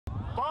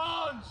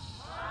5,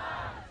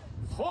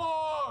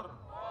 4,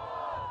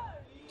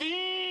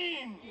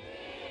 3,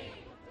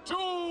 2,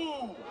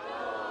 1,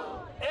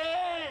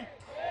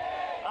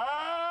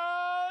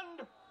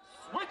 and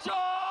switch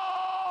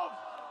off!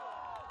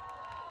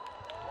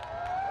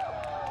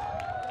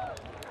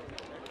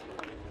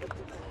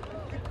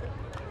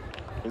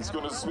 It's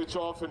going to switch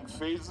off in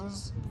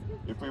phases.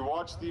 If we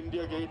watch the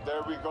India gate,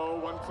 there we go.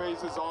 One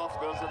phase is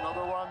off, there's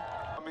another one.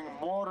 Becoming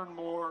more and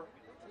more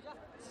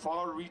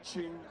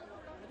far-reaching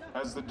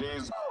as the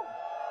days go.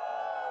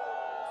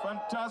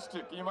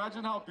 Fantastic.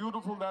 Imagine how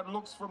beautiful that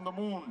looks from the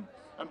moon.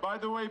 And by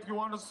the way, if you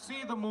want to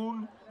see the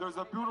moon, there's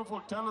a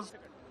beautiful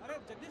telescope.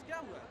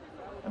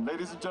 And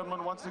ladies and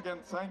gentlemen, once again,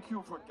 thank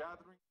you for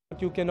gathering.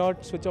 You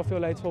cannot switch off your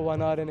lights for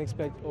 1 hour and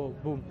expect, oh,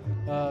 boom.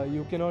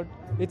 You cannot.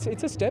 It's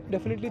a step,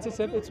 definitely it's a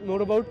step. It's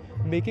more about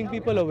making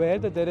people aware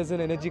that there is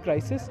an energy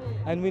crisis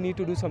and we need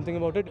to do something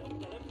about it.